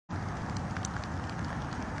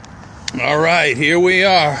Alright, here we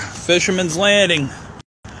are. Fisherman's Landing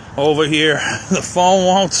over here. The phone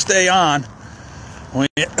won't stay on. We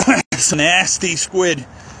get some nasty squid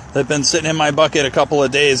that have been sitting in my bucket a couple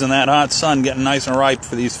of days in that hot sun, getting nice and ripe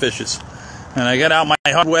for these fishes. And I got out my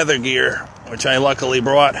hot weather gear, which I luckily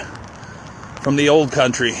brought from the old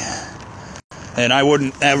country. And I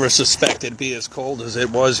wouldn't ever suspect it'd be as cold as it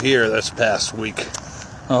was here this past week.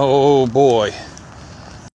 Oh boy.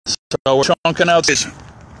 So we're chunking out this.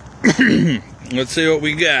 Let's see what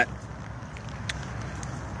we got.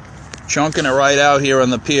 Chunking it right out here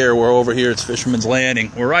on the pier. We're over here, it's Fisherman's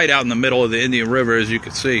Landing. We're right out in the middle of the Indian River, as you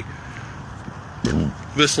can see.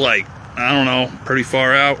 This like, I don't know, pretty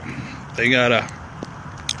far out. They got a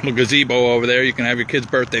little gazebo over there. You can have your kids'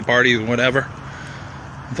 birthday parties and whatever,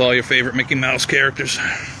 with all your favorite Mickey Mouse characters.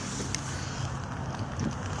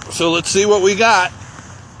 So let's see what we got.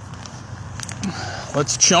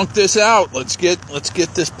 Let's chunk this out. Let's get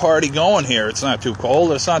this party going here. It's not too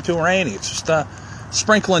cold. It's not too rainy. It's just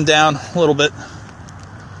sprinkling down a little bit.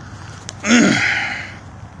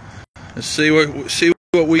 Let's see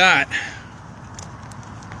what we got.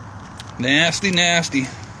 Nasty, nasty.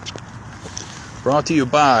 Brought to you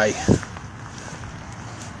by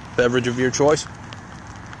beverage of your choice.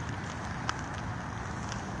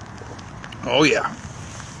 Oh yeah.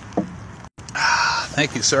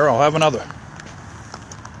 Thank you, sir. I'll have another.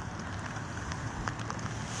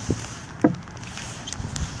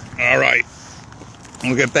 All right,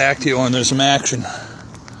 we'll get back to you when there's some action.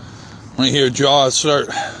 When you hear jaws start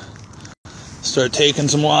taking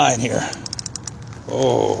some line here.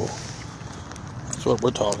 Oh, that's what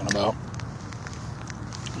we're talking about.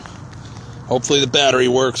 Hopefully the battery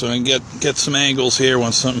works so we can get some angles here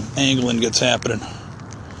when some angling gets happening.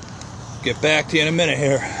 Get back to you in a minute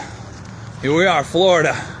here. Here we are,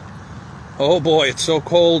 Florida. Oh boy, it's so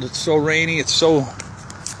cold, it's so rainy, it's so...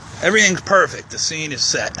 Everything's perfect. The scene is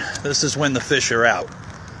set. This is when the fish are out.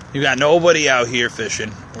 You got nobody out here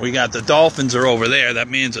fishing. We got the dolphins are over there. That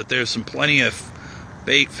means that there's plenty of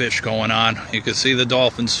bait fish going on. You can see the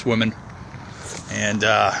dolphins swimming. And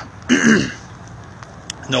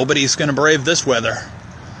nobody's going to brave this weather.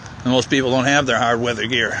 And most people don't have their hard weather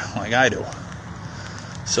gear like I do.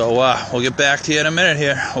 So we'll get back to you in a minute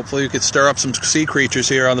here. Hopefully we could stir up some sea creatures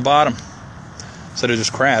here on the bottom instead of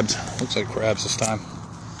just crabs. Looks like crabs this time.